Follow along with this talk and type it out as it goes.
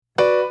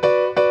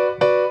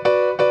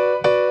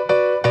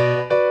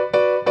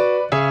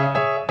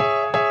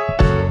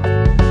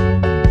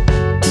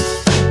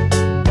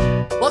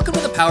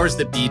Powers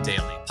That Be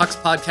Daily, Puck's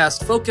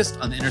podcast focused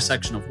on the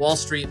intersection of Wall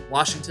Street,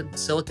 Washington,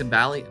 Silicon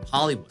Valley, and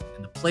Hollywood,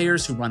 and the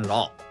players who run it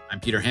all. I'm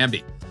Peter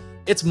Hamby.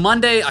 It's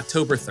Monday,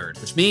 October 3rd,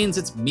 which means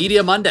it's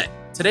Media Monday.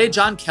 Today,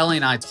 John Kelly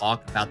and I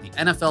talk about the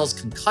NFL's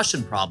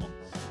concussion problem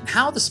and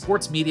how the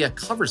sports media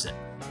covers it.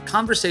 A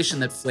conversation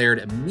that flared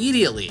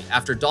immediately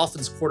after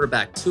Dolphins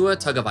quarterback Tua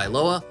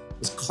Tagovailoa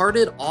was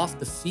carted off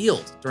the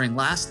field during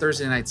last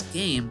Thursday night's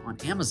game on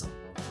Amazon.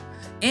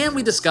 And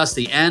we discuss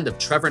the end of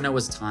Trevor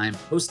Noah's time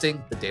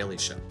hosting The Daily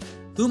Show.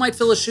 Who might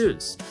fill his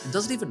shoes? And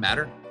does it even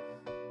matter?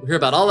 We'll hear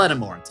about all that and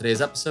more in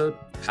today's episode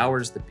of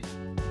Powers That Be.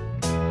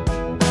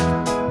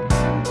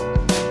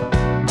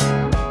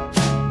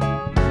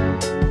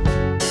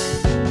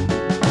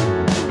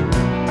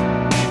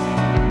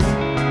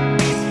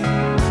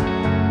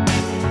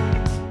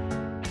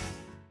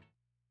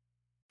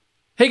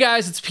 Hey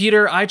guys, it's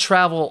Peter. I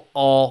travel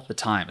all the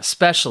time,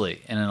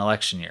 especially in an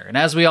election year. And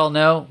as we all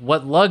know,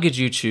 what luggage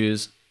you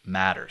choose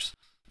matters.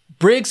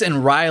 Briggs &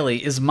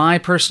 Riley is my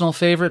personal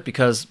favorite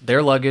because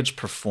their luggage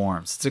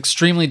performs. It's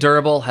extremely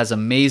durable, has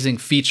amazing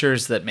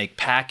features that make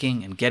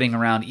packing and getting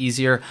around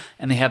easier,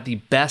 and they have the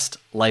best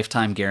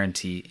lifetime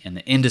guarantee in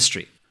the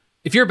industry.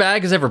 If your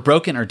bag is ever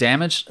broken or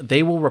damaged,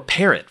 they will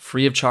repair it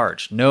free of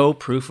charge. No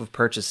proof of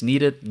purchase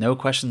needed, no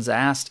questions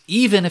asked,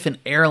 even if an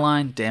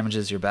airline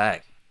damages your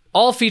bag.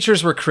 All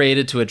features were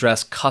created to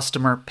address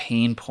customer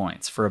pain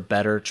points for a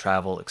better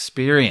travel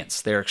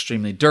experience. They're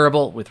extremely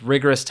durable with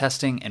rigorous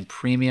testing and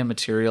premium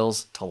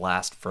materials to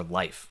last for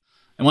life.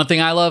 And one thing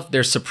I love,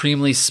 their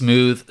supremely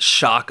smooth,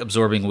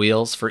 shock-absorbing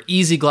wheels for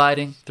easy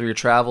gliding through your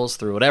travels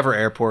through whatever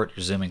airport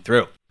you're zooming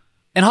through.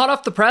 And hot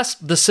off the press,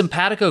 the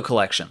Simpatico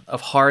collection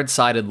of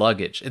hard-sided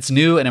luggage. It's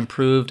new and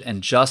improved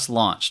and just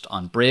launched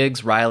on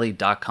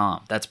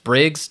BriggsRiley.com. That's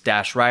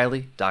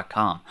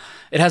Briggs-Riley.com.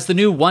 It has the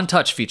new One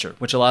Touch feature,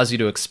 which allows you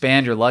to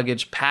expand your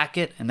luggage, pack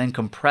it, and then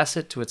compress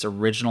it to its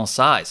original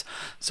size.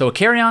 So a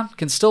carry-on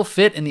can still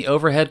fit in the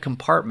overhead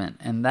compartment,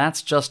 and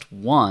that's just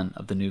one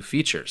of the new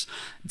features.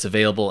 It's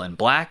available in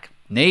black,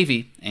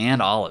 navy,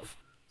 and olive.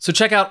 So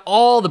check out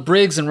all the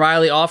Briggs &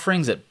 Riley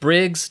offerings at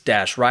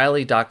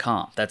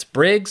Briggs-Riley.com. That's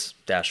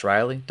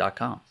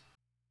Briggs-Riley.com.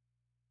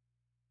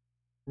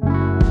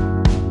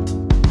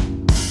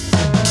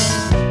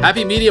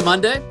 Happy Media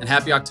Monday and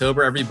happy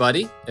October,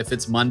 everybody. If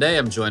it's Monday,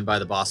 I'm joined by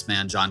the boss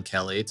man, John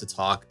Kelly, to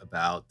talk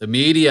about the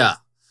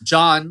media.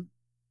 John,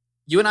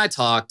 you and I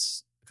talked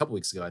a couple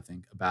weeks ago, I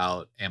think,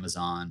 about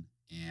Amazon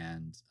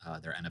and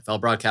their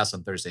NFL broadcast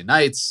on Thursday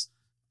nights.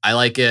 I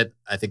like it.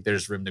 I think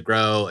there's room to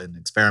grow and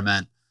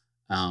experiment.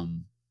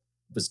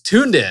 Was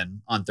tuned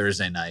in on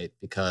Thursday night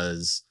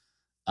because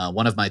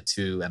one of my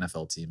two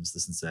NFL teams, the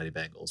Cincinnati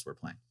Bengals, were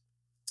playing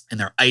in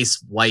their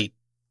ice white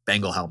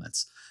Bengal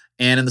helmets.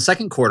 And in the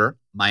second quarter,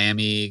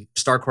 Miami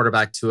star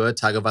quarterback Tua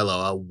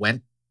Tagovailoa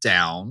went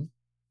down.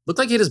 Looked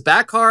like he hit his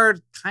back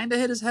hard, kind of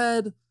hit his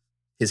head.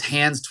 His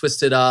hands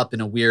twisted up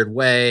in a weird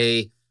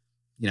way.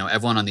 You know,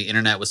 everyone on the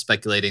internet was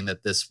speculating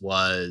that this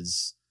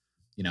was,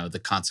 you know, the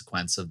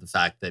consequence of the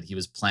fact that he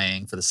was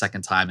playing for the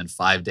second time in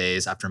 5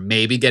 days after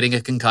maybe getting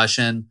a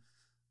concussion.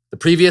 The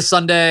previous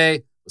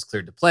Sunday was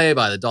cleared to play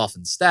by the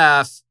Dolphins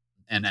staff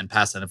and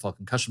passed NFL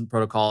concussion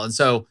protocol. And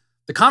so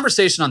the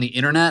conversation on the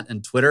internet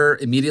and Twitter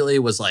immediately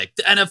was like,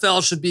 the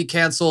NFL should be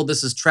canceled.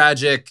 This is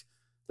tragic.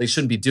 They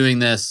shouldn't be doing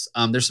this.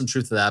 There's some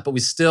truth to that, but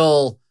we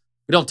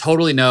don't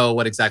totally know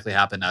what exactly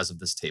happened as of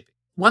this taping.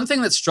 One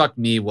thing that struck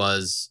me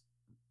was,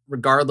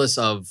 regardless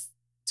of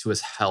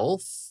Tua's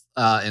health,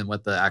 and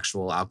what the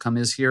actual outcome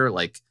is here,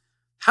 like,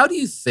 how do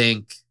you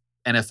think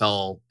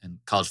NFL and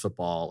college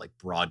football, like,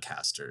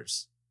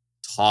 broadcasters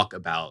talk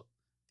about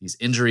these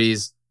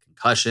injuries,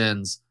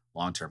 concussions,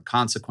 long-term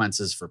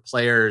consequences for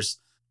players?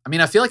 I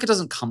mean, I feel like it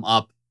doesn't come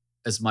up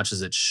as much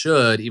as it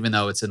should, even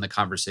though it's in the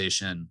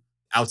conversation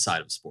outside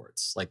of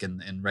sports, like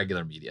in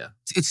regular media.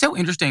 It's so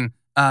interesting.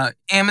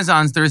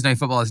 Amazon's Thursday Night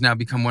Football has now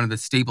become one of the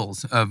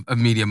staples of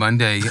Media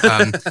Monday.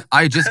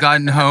 I had just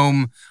gotten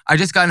home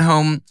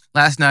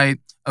last night.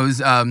 I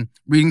was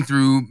reading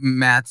through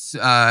Matt's,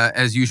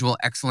 as usual,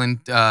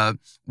 excellent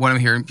What I'm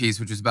Hearing piece,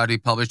 which was about to be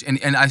published.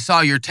 And I saw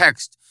your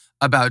text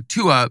about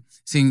Tua,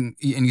 and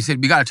you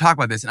said, we got to talk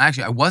about this. And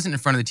actually, I wasn't in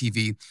front of the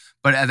TV,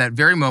 but at that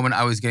very moment,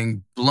 I was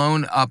getting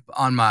blown up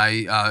on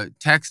my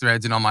text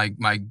threads and on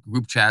my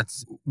group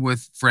chats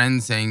with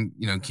friends saying,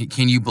 you know,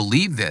 can you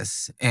believe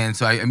this? And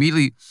so I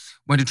immediately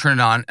went to turn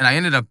it on, and I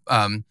ended up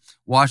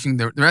watching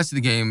the rest of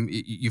the game.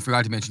 You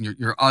forgot to mention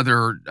your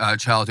other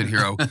childhood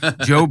hero,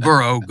 Joe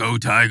Burrow, go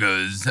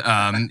Tigers.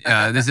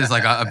 This is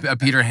like a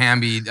Peter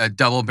Hamby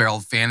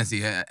double-barreled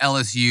fantasy,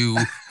 LSU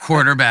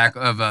quarterback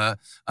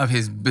of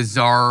his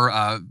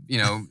bizarre,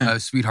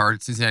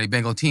 sweetheart Cincinnati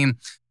Bengal team.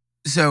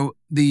 So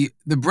the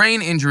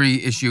brain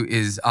injury issue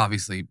is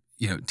obviously,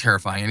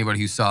 terrifying. Anybody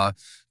who saw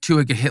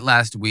Tua get hit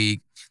last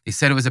week, they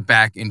said it was a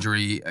back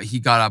injury. He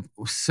got up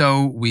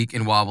so weak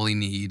and wobbly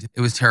kneed.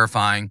 It was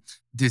terrifying.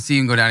 To see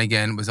him go down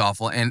again was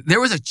awful. And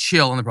there was a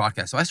chill in the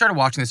broadcast. So I started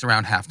watching this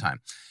around halftime.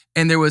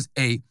 And there was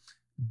a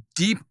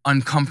deep,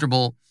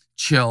 uncomfortable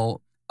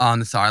chill on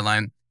the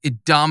sideline.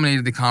 It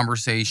dominated the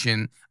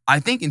conversation. I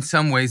think in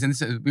some ways, and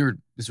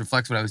this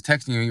reflects what I was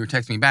texting you, and you were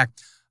texting me back.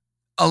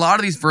 A lot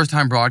of these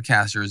first-time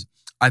broadcasters,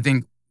 I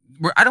think,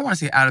 I don't want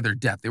to say out of their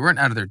depth. They weren't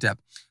out of their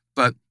depth,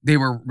 but they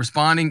were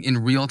responding in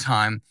real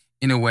time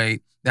in a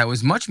way that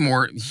was much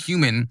more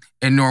human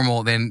and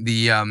normal than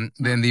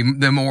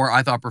the more,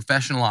 I thought,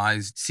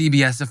 professionalized,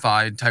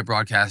 CBS-ified type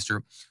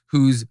broadcaster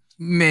who's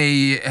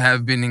may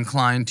have been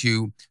inclined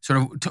to sort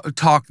of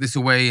talk this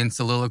away in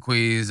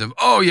soliloquies of,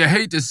 oh, you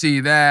hate to see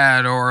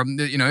that, or,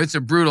 it's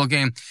a brutal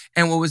game.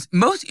 And what was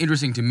most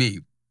interesting to me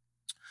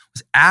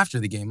was after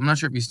the game. I'm not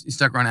sure if you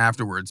stuck around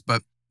afterwards,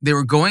 but they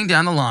were going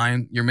down the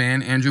line. Your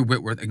man, Andrew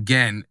Whitworth,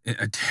 again,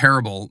 a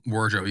terrible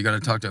wardrobe. You got to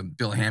talk to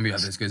Bill Hamby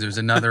about this because there's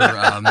another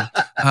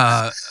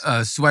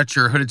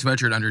sweatshirt, hooded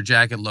sweatshirt under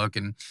jacket look.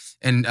 And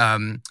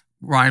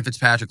Ryan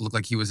Fitzpatrick looked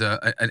like he was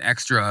an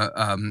extra,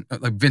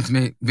 like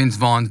Vince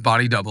Vaughn's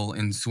body double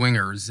in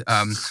Swingers.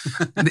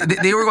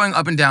 They were going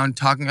up and down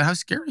talking about how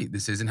scary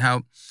this is and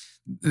how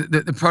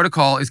the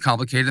protocol is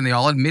complicated. And they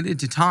all admitted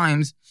to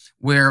times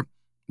where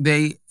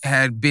they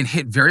had been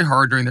hit very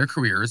hard during their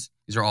careers.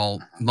 These are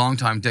all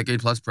long-time,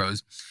 decade-plus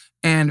pros.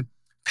 And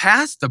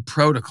past the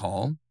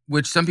protocol,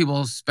 which some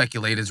people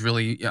speculate is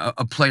really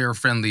a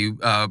player-friendly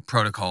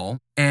protocol,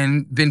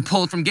 and been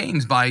pulled from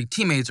games by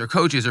teammates or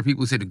coaches or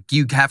people who said,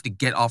 you have to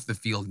get off the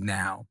field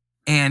now.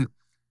 And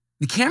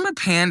the camera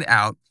panned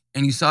out,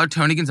 and you saw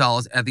Tony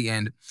Gonzalez at the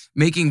end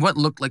making what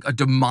looked like a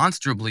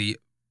demonstrably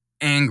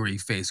angry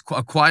face,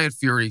 a quiet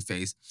fury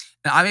face.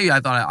 And I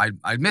thought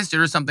I'd missed it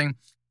or something,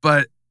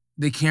 but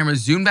the camera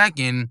zoomed back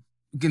in.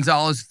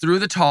 Gonzalez threw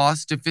the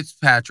toss to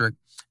Fitzpatrick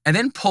and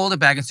then pulled it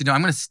back and said, no,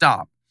 I'm going to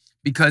stop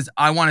because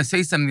I want to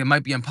say something that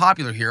might be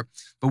unpopular here,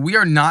 but we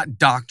are not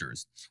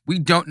doctors. We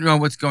don't know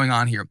what's going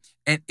on here.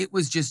 And it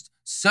was just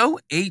so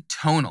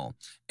atonal.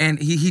 And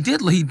he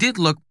did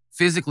look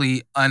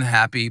physically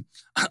unhappy.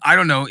 I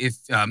don't know if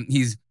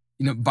he's,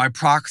 by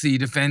proxy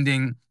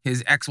defending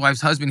his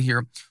ex-wife's husband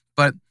here,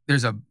 but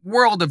there's a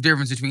world of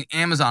difference between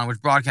Amazon,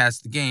 which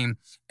broadcasts the game,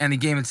 and the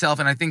game itself.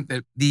 And I think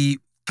that the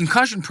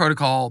concussion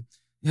protocol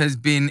has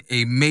been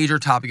a major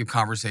topic of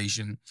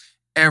conversation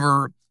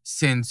ever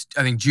since,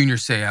 I think, Junior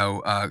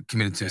Seau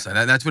committed suicide.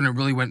 That's when it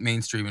really went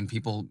mainstream and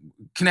people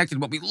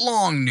connected what we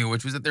long knew,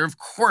 which was that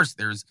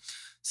there's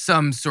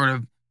some sort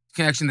of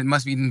connection that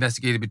must be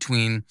investigated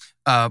between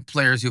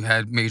players who've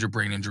had major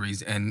brain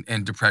injuries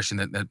and depression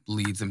that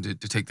leads them to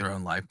take their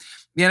own life.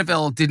 The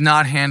NFL did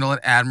not handle it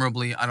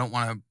admirably. I don't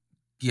want to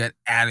get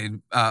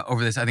added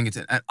over this. I think it's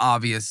an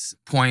obvious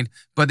point,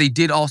 but they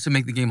did also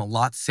make the game a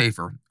lot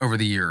safer over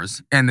the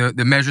years. And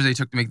the measures they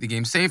took to make the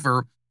game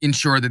safer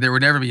ensured that there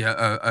would never be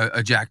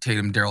a Jack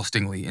Tatum, Darryl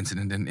Stingley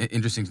incident. And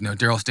interesting to note,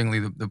 Darryl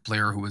Stingley, the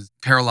player who was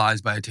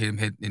paralyzed by a Tatum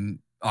hit in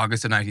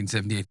August of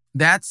 1978.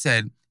 That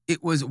said,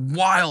 it was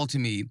wild to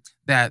me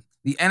that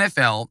the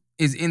NFL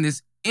is in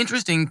this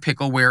interesting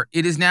pickle where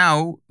it is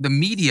now the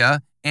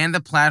media and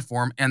the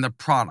platform and the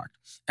product.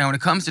 And when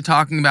it comes to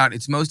talking about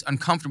its most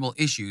uncomfortable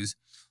issues,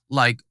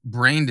 like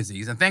brain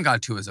disease, and thank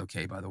God Tua is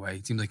okay, by the way.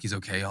 It seems like he's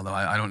okay, although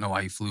I don't know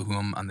why he flew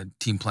him on the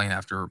team plane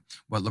after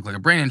what looked like a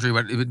brain injury,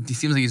 but it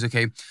seems like he's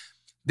okay.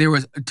 There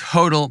was a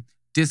total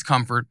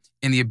discomfort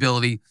in the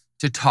ability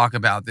to talk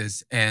about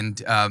this,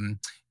 and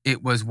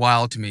it was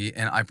wild to me,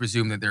 and I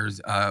presume that there's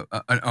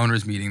an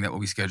owners meeting that will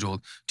be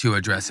scheduled to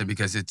address it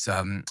because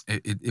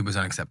it was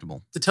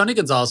unacceptable. The Tony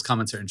Gonzalez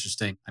comments are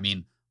interesting. I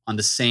mean, on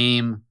the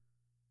same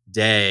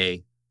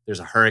day, there's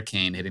a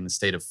hurricane hitting the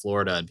state of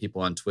Florida and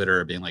people on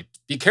Twitter are being like,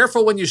 be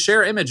careful when you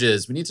share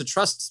images. We need to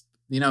trust,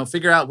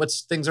 figure out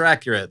which things are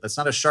accurate. That's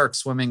not a shark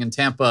swimming in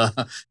Tampa.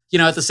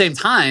 At the same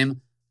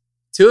time,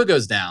 Tua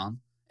goes down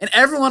and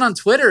everyone on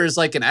Twitter is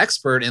like an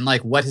expert in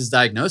like what his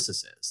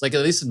diagnosis is, like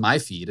at least in my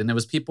feed. And there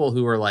was people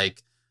who were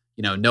like,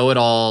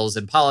 know-it-alls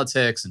in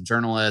politics and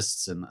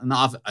journalists. And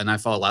I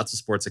follow lots of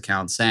sports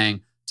accounts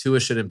saying Tua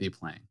shouldn't be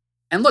playing.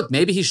 And look,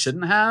 maybe he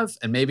shouldn't have,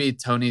 and maybe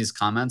Tony's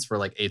comments were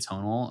like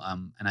atonal.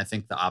 And I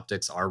think the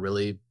optics are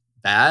really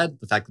bad.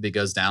 The fact that he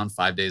goes down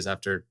 5 days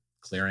after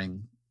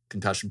clearing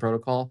concussion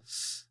protocol,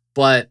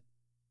 but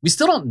we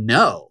still don't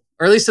know,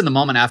 or at least in the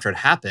moment after it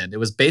happened, it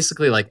was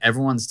basically like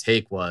everyone's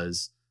take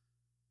was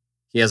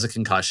he has a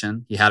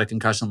concussion. He had a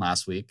concussion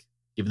last week,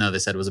 even though they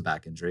said it was a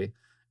back injury. And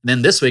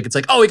then this week, it's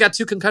like, oh, he got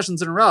 2 concussions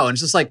in a row. And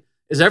it's just like,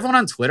 is everyone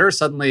on Twitter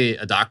suddenly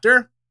a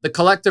doctor? The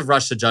collective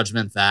rush to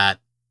judgment that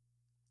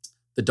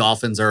the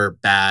Dolphins are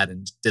bad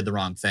and did the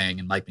wrong thing,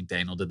 and Mike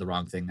McDaniel did the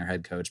wrong thing, their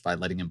head coach, by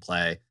letting him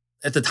play.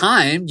 At the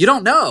time, you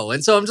don't know.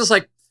 And so I'm just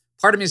like,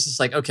 part of me is just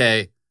like,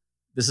 okay,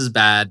 this is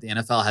bad. The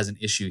NFL has an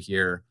issue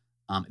here.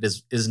 It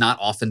is not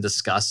often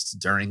discussed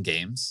during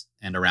games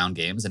and around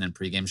games and in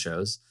pregame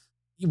shows.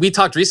 We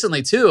talked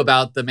recently, too,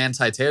 about the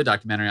Manti Te'o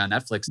documentary on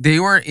Netflix. They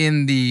were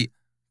in the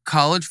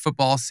college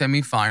football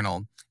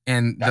semifinal,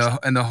 and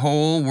the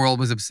whole world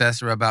was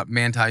obsessed about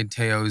Manti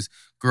Te'o's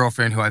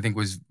girlfriend, who I think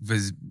was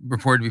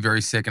reported to be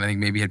very sick and I think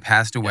maybe had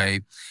passed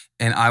away.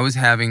 And I was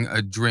having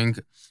a drink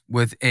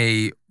with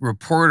a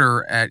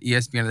reporter at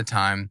ESPN at the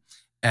time,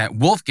 at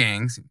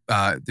Wolfgang's,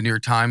 the New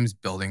York Times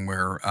building,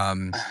 where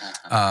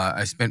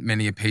I spent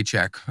many a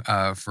paycheck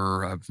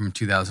from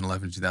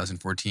 2011 to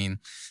 2014.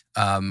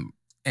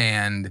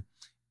 And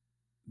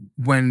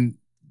when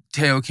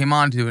Theo came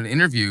on to do an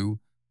interview,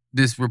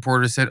 this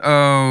reporter said,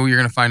 "Oh, you're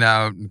going to find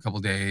out in a couple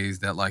of days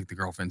that like the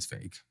girlfriend's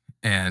fake."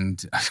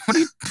 And what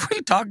are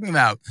you talking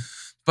about?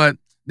 But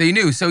they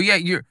knew. So yeah,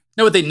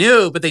 No, they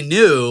knew,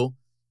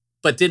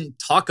 but didn't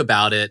talk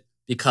about it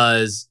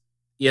because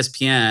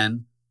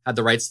ESPN had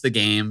the rights to the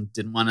game,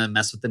 didn't want to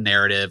mess with the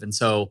narrative. And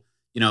so,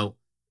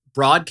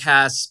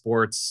 broadcast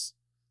sports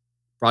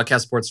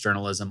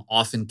journalism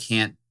often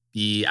can't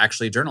be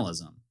actually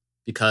journalism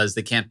because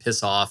they can't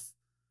piss off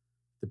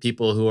the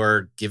people who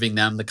are giving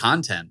them the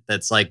content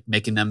that's like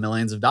making them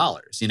millions of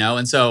dollars,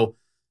 And so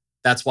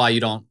that's why you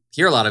don't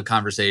hear a lot of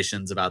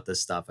conversations about this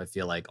stuff, I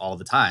feel like, all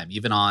the time,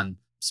 even on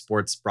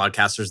sports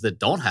broadcasters that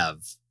don't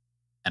have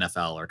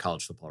NFL or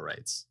college football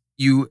rights.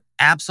 You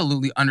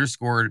absolutely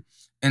underscored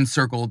and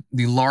circled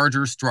the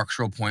larger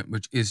structural point,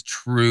 which is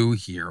true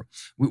here.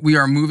 We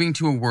are moving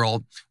to a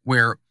world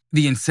where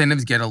the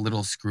incentives get a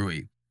little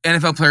screwy.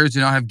 NFL players do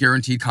not have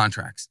guaranteed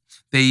contracts.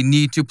 They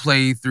need to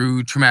play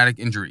through traumatic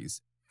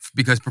injuries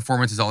because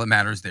performance is all that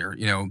matters there.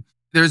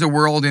 There's a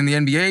world in the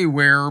NBA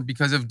where,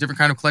 because of different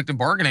kind of collective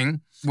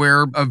bargaining,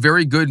 where a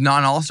very good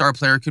non-all-star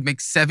player could make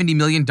 $70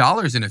 million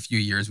in a few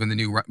years when the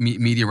new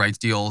media rights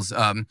deals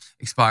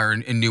expire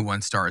and new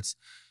one starts.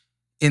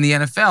 In the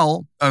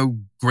NFL, a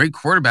great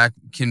quarterback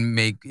can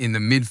make in the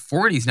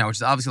mid-40s now, which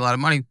is obviously a lot of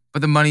money,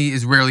 but the money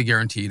is rarely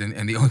guaranteed.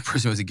 And the only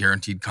person who has a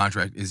guaranteed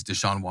contract is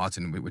Deshaun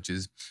Watson, which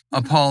is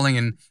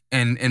appalling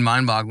and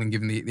mind-boggling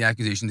given the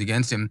accusations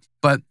against him.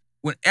 But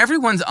when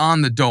everyone's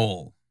on the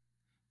dole,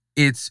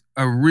 it's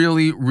a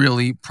really,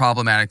 really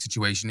problematic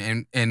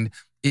situation. And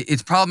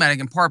it's problematic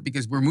in part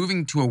because we're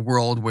moving to a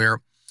world where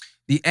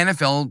the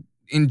NFL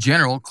in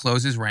general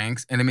closes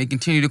ranks, and it may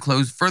continue to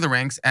close further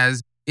ranks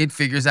as it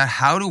figures out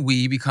how do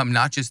we become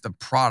not just the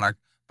product,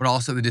 but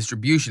also the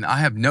distribution. I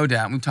have no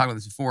doubt, and we've talked about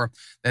this before,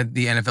 that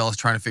the NFL is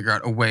trying to figure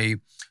out a way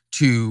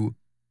to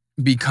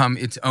become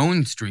its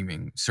own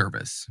streaming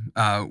service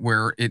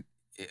where it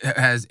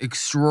has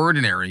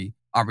extraordinary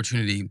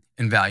opportunity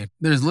and value.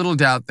 There's little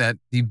doubt that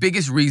the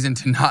biggest reason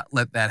to not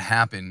let that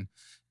happen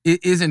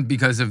isn't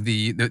because of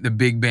the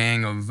big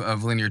bang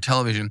of linear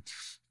television,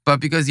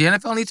 but because the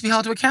NFL needs to be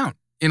held to account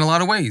in a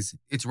lot of ways.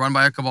 It's run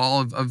by a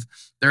cabal of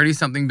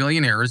 30-something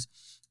billionaires,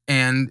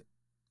 and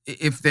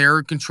if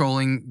they're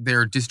controlling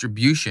their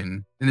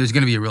distribution, then there's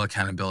going to be a real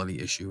accountability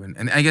issue.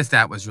 And I guess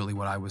that was really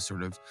what I was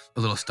sort of a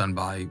little stunned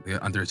by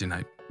on Thursday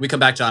night. When we come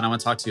back, John, I want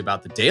to talk to you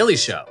about The Daily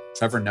Show.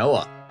 Trevor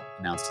Noah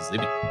announced he's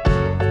leaving.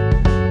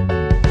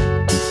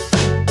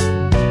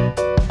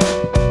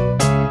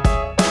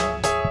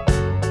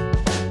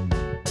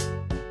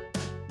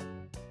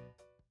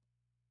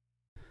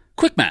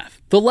 Quick math.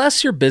 The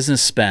less your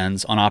business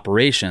spends on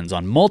operations,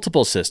 on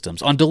multiple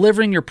systems, on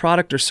delivering your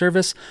product or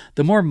service,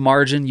 the more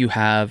margin you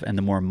have and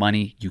the more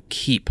money you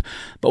keep.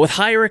 But with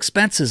higher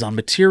expenses on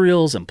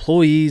materials,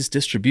 employees,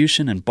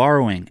 distribution, and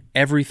borrowing,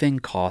 everything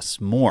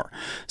costs more.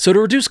 So to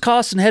reduce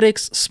costs and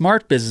headaches,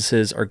 smart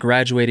businesses are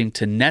graduating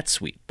to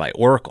NetSuite by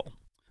Oracle.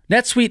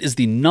 NetSuite is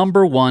the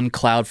 #1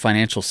 cloud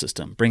financial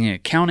system, bringing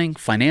accounting,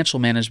 financial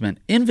management,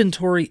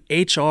 inventory,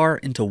 HR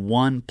into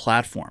one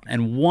platform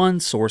and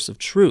one source of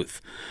truth.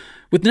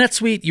 With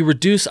NetSuite, you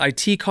reduce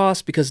IT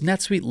costs because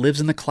NetSuite lives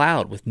in the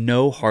cloud with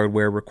no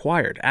hardware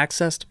required,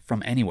 accessed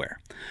from anywhere.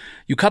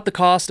 You cut the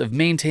cost of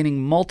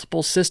maintaining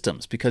multiple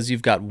systems because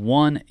you've got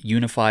one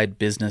unified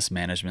business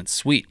management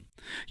suite.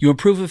 You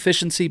improve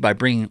efficiency by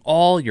bringing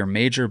all your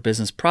major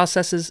business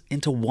processes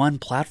into one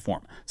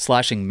platform,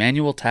 slashing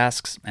manual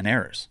tasks and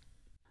errors.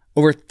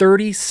 Over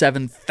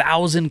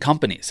 37,000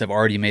 companies have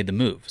already made the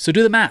move, so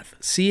do the math.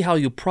 See how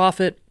you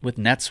profit with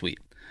NetSuite.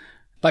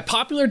 By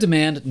popular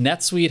demand,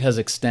 NetSuite has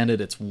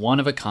extended its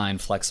one-of-a-kind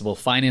flexible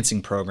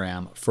financing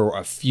program for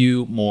a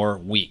few more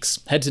weeks.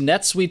 Head to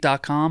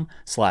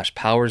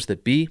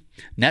netsuite.com/powersthatbe,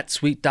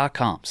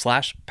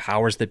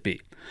 netsuite.com/powersthatbe.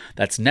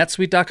 That's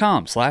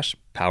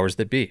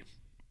netsuite.com/powersthatbe.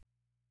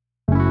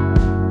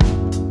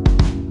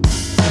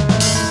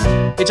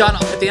 Hey, John,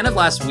 at the end of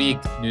last week,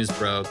 news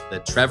broke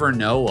that Trevor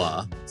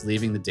Noah is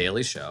leaving The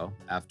Daily Show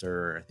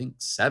after, I think,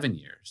 7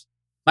 years.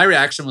 My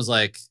reaction was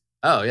like,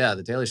 oh, yeah,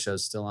 The Daily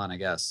Show's still on, I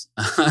guess.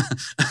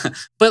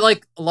 But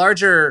like a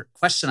larger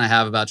question I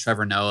have about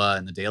Trevor Noah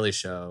and The Daily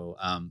Show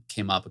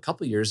came up a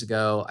couple years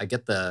ago. I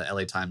get the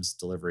LA Times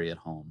delivery at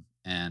home.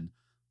 And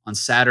on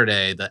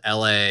Saturday, the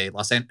LA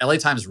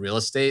Times real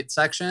estate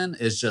section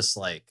is just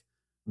like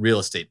real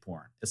estate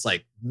porn. It's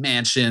like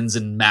mansions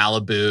in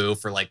Malibu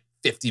for like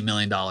 $50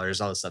 million, all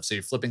this stuff. So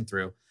you're flipping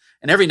through.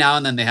 And every now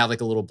and then they have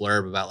like a little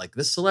blurb about like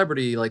this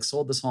celebrity like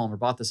sold this home or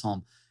bought this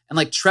home. And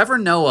like Trevor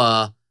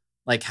Noah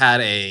like had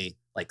a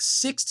like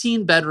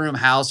 16 bedroom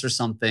house or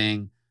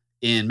something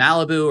in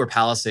Malibu or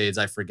Palisades,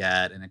 I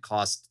forget. And it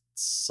cost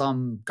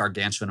some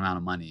gargantuan amount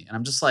of money. And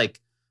I'm just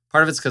like,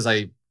 part of it's because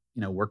I,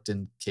 worked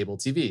in cable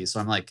TV. So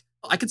I'm like,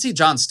 I could see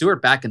Jon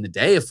Stewart back in the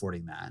day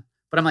affording that.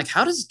 But I'm like,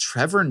 how does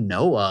Trevor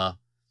Noah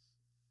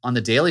on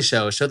The Daily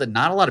Show, a show that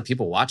not a lot of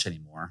people watch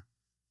anymore,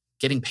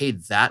 getting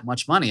paid that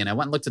much money. And I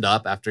went and looked it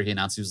up after he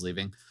announced he was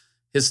leaving.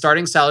 His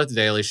starting salary at The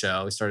Daily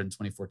Show, he started in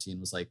 2014,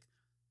 was like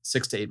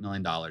 $6 to $8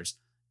 million.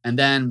 And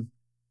then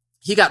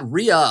he got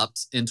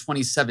re-upped in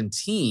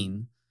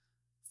 2017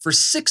 for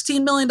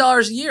 $16 million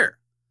a year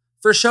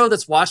for a show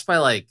that's watched by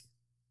like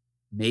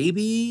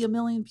maybe 1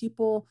 million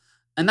people.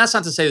 And that's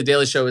not to say The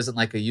Daily Show isn't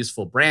like a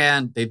useful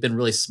brand. They've been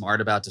really smart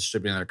about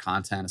distributing their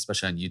content,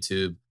 especially on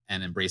YouTube,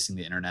 and embracing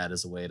the internet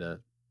as a way to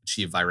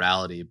achieve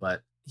virality.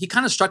 But he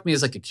kind of struck me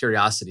as like a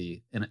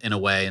curiosity in a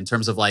way, in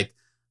terms of like,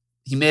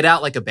 he made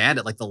out like a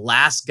bandit, like the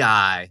last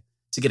guy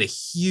to get a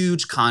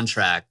huge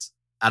contract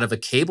out of a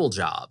cable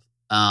job.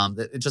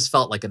 It just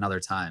felt like another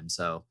time.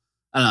 So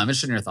I don't know. I'm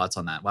interested in your thoughts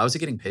on that. Why was he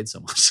getting paid so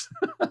much?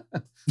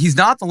 He's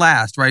not the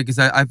last, right? Because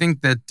I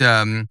think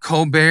that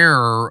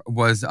Colbert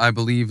was, I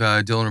believe,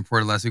 Dylan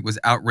reported last week, was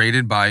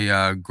outrated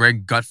by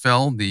Greg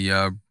Gutfeld,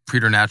 the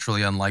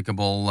preternaturally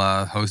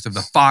unlikable host of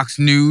the Fox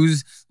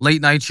News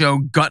late night show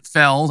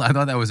Gutfeld. I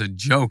thought that was a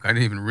joke. I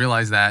didn't even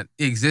realize that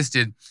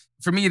existed.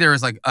 For me, there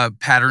is like a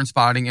pattern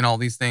spotting in all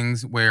these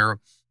things where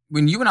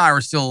when you and I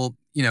were still,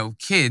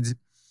 kids,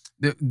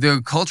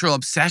 the cultural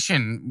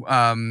obsession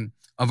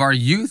of our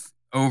youth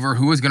over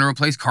who was going to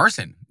replace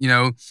Carson.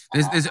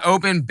 This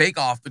open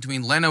bake-off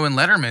between Leno and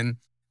Letterman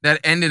that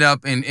ended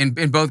up in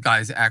both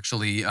guys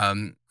actually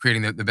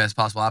creating the best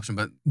possible option.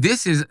 But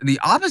this is the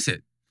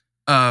opposite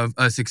of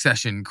a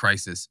succession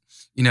crisis.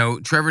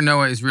 Trevor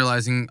Noah is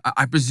realizing,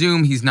 I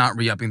presume he's not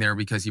re-upping there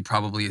because he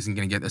probably isn't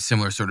going to get a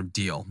similar sort of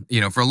deal.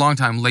 For a long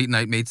time, late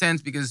night made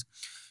sense because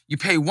you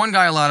pay one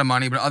guy a lot of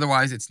money, but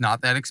otherwise it's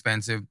not that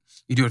expensive.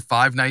 You do it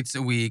 5 nights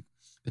a week.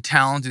 The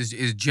talent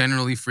is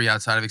generally free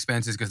outside of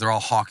expenses because they're all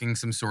hawking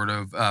some sort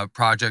of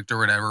project or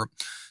whatever.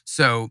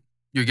 So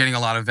you're getting a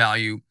lot of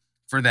value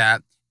for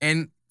that.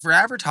 And for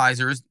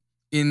advertisers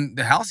in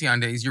the halcyon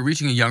days, you're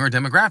reaching a younger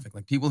demographic.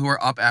 Like people who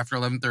are up after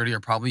 11:30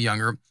 are probably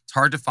younger. It's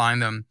hard to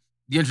find them.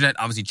 The internet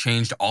obviously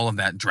changed all of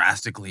that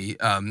drastically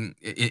in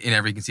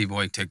every conceivable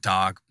way,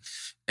 TikTok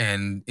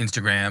and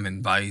Instagram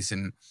and Vice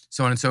and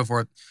so on and so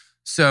forth.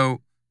 So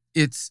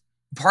it's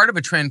part of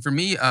a trend for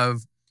me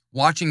of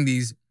watching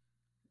these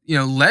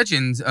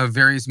legends of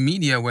various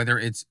media, whether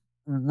it's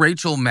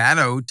Rachel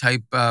Maddow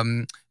type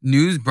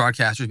news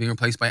broadcasters being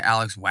replaced by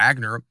Alex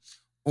Wagner,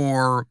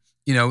 or,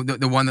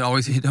 the one that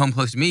always hit home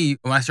close to me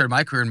when I started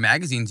my career in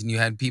magazines, and you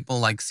had people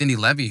like Cindy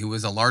Levy, who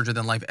was a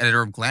larger-than-life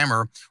editor of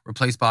Glamour,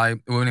 replaced by a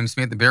woman named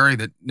Samantha Berry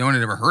that no one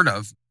had ever heard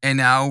of. And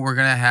now we're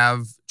going to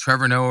have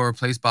Trevor Noah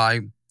replaced by,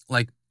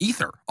 like,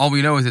 Ether. All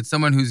we know is it's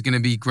someone who's going to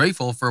be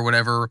grateful for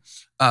whatever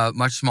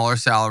much smaller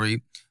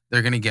salary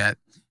they're going to get,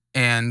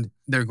 and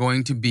they're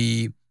going to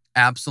be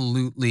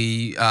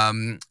absolutely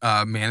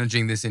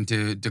managing this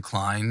into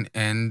decline.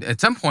 And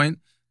at some point,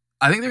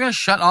 I think they're going to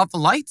shut off the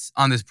lights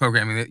on this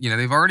programming.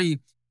 They've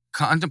already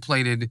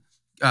contemplated,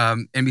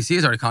 NBC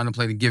has already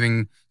contemplated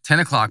giving 10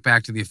 o'clock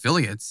back to the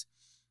affiliates.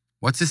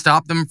 What's to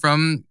stop them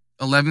from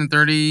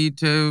 11:30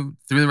 to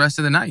through the rest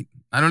of the night?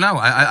 I don't know.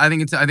 I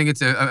think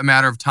it's a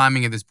matter of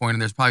timing at this point,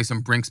 and there's probably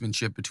some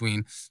brinksmanship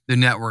between the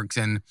networks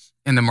and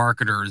the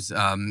marketers,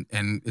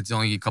 and it's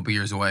only a couple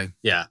years away.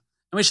 Yeah,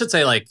 and we should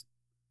say, like,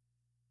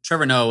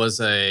 Trevor Noah was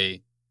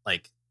a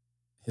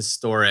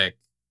historic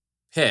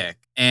pick,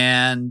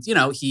 and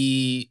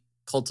he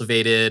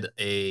cultivated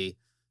a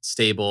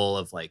stable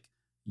of like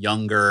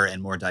younger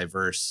and more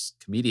diverse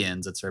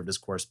comedians that served as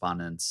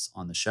correspondents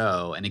on the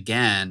show, and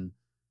again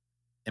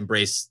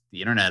embraced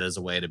the internet as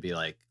a way to be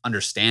like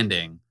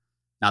understanding.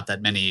 Not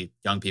that many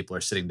young people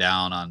are sitting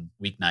down on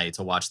weeknight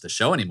to watch the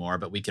show anymore,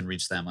 but we can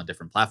reach them on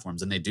different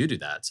platforms, and they do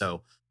that.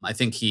 So I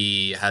think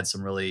he had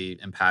some really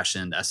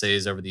impassioned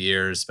essays over the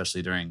years,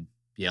 especially during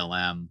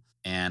BLM,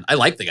 and I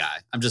like the guy.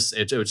 It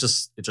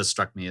just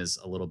struck me as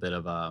a little bit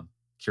of a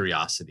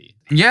curiosity.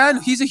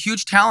 Yeah, he's a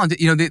huge talent.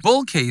 The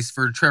bull case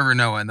for Trevor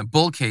Noah and the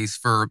bull case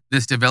for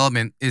this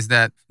development is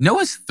that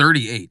Noah's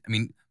 38. I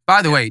mean,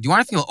 by the way, do you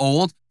want to feel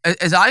old?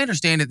 As I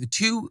understand it, the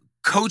two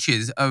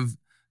coaches of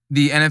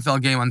the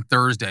NFL game on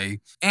Thursday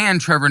and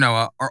Trevor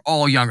Noah are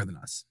all younger than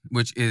us,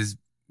 which is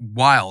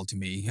wild to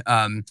me.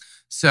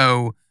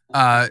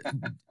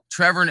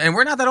 Trevor, and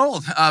we're not that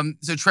old.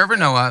 So Trevor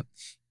Noah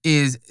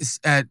is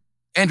at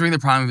entering the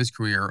prime of his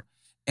career,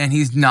 and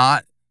he's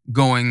not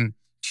going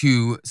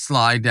to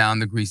slide down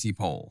the greasy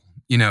pole.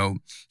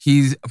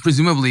 He's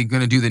presumably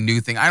going to do the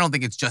new thing. I don't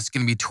think it's just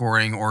going to be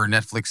touring or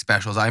Netflix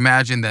specials. I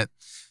imagine that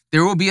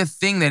there will be a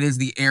thing that is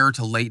the heir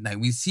to late night.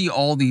 We see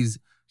all these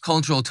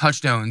cultural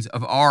touchstones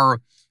of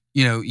our,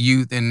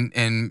 youth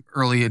and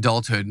early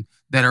adulthood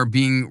that are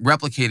being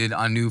replicated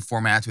on new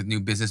formats with new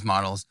business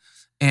models.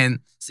 And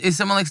is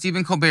someone like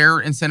Stephen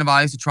Colbert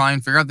incentivized to try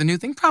and figure out the new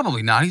thing?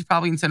 Probably not. He's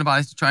probably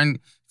incentivized to try and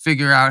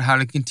figure out how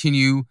to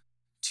continue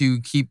to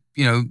keep,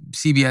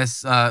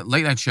 CBS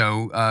late night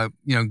show,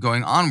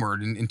 going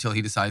onward until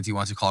he decides he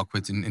wants to call it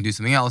quits and do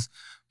something else.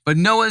 But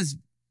Noah's,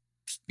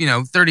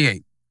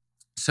 38.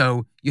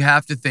 So you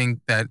have to think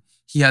that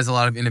he has a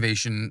lot of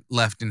innovation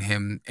left in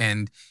him.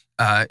 And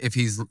if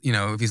he's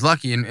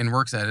lucky and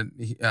works at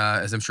it,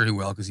 as I'm sure he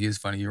will, because he is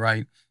funny, you're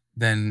right,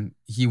 then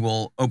he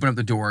will open up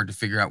the door to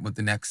figure out what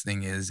the next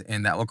thing is.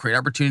 And that will create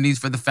opportunities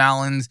for the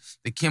Fallons,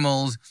 the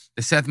Kimmels,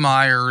 the Seth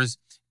Meyers.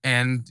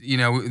 And,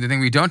 the thing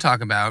we don't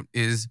talk about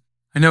is,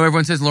 I know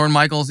everyone says Lorne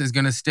Michaels is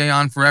going to stay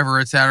on forever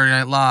at Saturday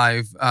Night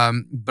Live,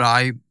 but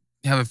I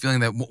have a feeling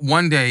that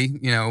one day,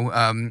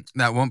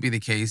 that won't be the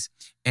case.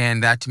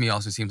 And that to me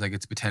also seems like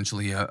it's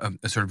potentially a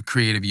sort of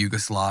creative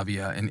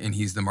Yugoslavia, and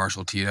he's the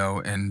Marshall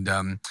Tito. And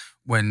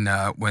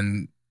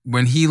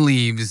when he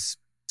leaves,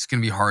 it's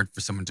going to be hard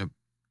for someone to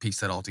piece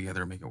that all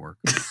together and make it work.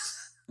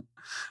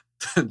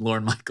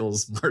 Lorne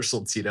Michaels,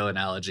 Marshall Tito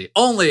analogy.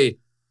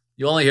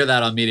 You only hear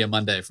that on Media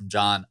Monday from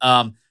John.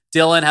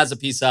 Dylan has a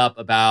piece up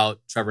about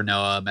Trevor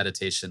Noah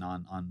meditation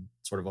on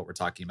sort of what we're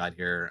talking about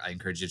here. I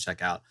encourage you to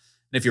check out.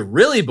 And if you're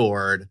really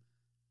bored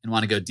and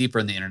want to go deeper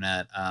in the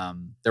internet,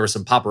 there were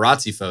some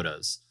paparazzi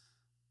photos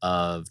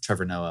of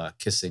Trevor Noah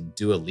kissing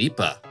Dua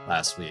Lipa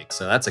last week.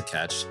 So that's a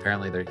catch.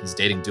 Apparently he's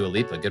dating Dua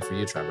Lipa. Good for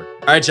you, Trevor.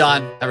 All right,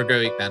 John, have a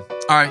great week, man.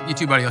 All right, you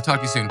too, buddy. I'll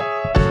talk to you soon.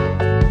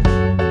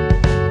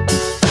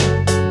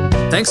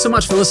 Thanks so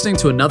much for listening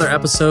to another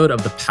episode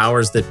of The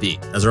Powers That Be.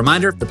 As a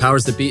reminder, The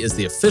Powers That Be is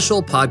the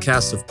official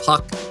podcast of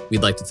Puck.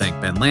 We'd like to thank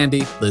Ben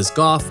Landy, Liz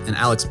Goff, and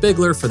Alex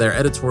Bigler for their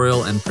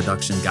editorial and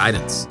production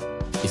guidance.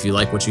 If you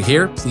like what you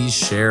hear, please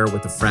share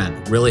with a friend.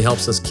 It really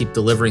helps us keep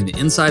delivering the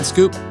inside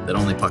scoop that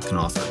only Puck can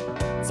offer.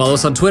 Follow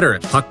us on Twitter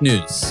at Puck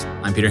News.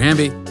 I'm Peter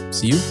Hamby.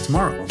 See you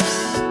tomorrow.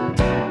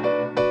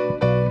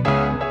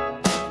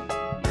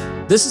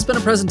 This has been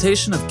a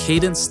presentation of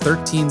Cadence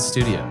 13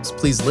 Studios.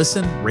 Please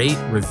listen, rate,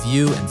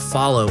 review, and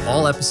follow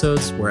all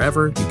episodes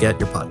wherever you get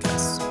your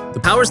podcasts. The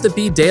Powers That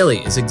Be Daily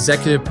is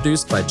executive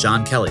produced by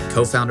John Kelly,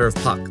 co-founder of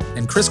Puck,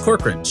 and Chris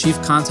Corcoran,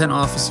 chief content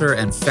officer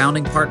and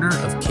founding partner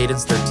of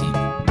Cadence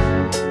 13.